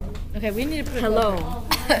Okay, we need to put. Hello.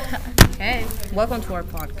 Hey. Welcome to our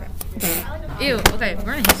podcast. Ew. Okay,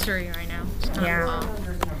 we're in history right now. Yeah.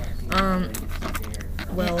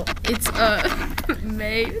 Well, It's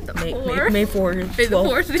May the May 4th. May 4th. May the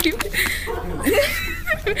 12th.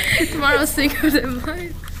 4th. Tomorrow's Cinco de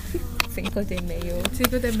Mayo. Cinco de Mayo.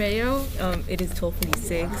 Cinco de Mayo. It is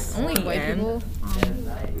 12:46. Only white PM. people.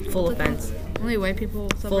 Full offense. Only white people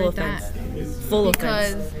Full celebrate offense. that. Full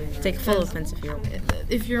Because- offense. Take full offense if you're.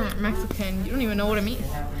 If you're Mexican, you don't even know what it means.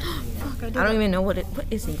 Fuck, I don't even know what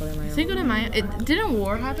is Cinco de Mayo. Cinco de Mayo. Didn't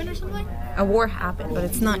war happen or something? A war happened, but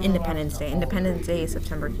it's not Independence Day. Independence Day is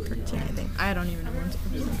September 13th, I think. I don't even know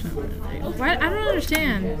when. Why? I don't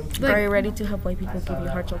understand. Are you ready to have white people give you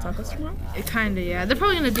hard shell tacos tomorrow? Kinda, yeah. They're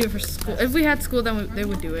probably gonna do it for school. If we had school, then they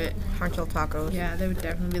would do it. Hard shell tacos. Yeah, they would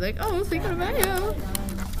definitely be like, oh, Cinco de Mayo.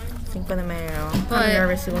 Cinco de Mayo. But- I'm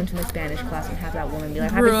nervous to go into my Spanish class and have that woman be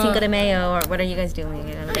like, Happy Bruh. Cinco de Mayo, or what are you guys doing?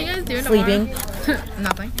 And I'm What are you like, guys doing Sleeping. tomorrow?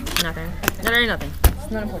 Nothing. Nothing. Literally nothing.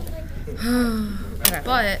 It's not important.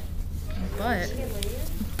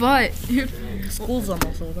 But, School's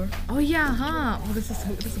almost over. oh yeah, huh? Well, this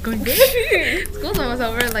is going good. School's almost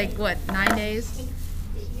over. Like what? 9 days?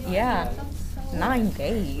 Yeah. 9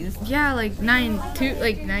 days. Yeah, like 9.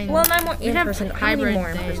 Well, 9 more We in have person. How many hybrid more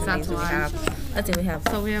in days, person that's days do we why. have? Let's see, we have.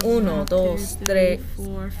 So we have 1, 2, 3.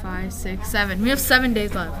 4, 5, 6, 7. We have 7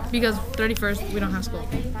 days left because 31st we don't have school.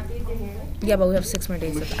 Yeah, but we have 6 more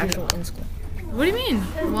days of actual in school. What do you mean?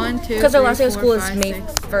 1, 2, Because our 3, last day of 4, school is 5, May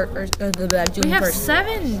 6. 1st, June We have 1st.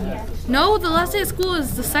 7. No, the last day of school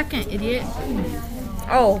is the 2nd, idiot.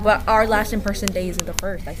 Oh, but our last in person day is the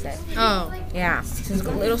 1st, I said. Oh, Yeah. It's just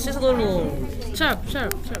a little. shut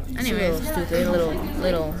up. Anyways, Little stupid,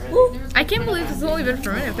 little. I can't believe it's only been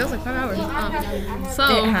for a minute. It feels like 5 hours.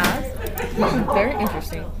 So It has. Very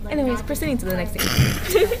interesting. Anyways, proceeding to the next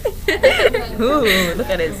thing. Ooh, look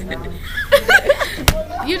at this.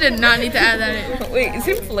 you did not need to add that in. Wait, is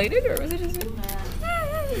it inflated or was it just?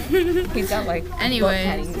 He's got like. Anyway, butt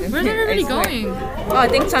padding in where's there, I everybody swear. going? Oh, I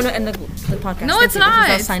think it's time to end the podcast. No, it's Thank you, not. because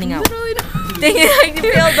I was signing out. Literally not. Dang it, I can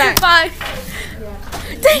feel that. Bye.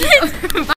 Dang it.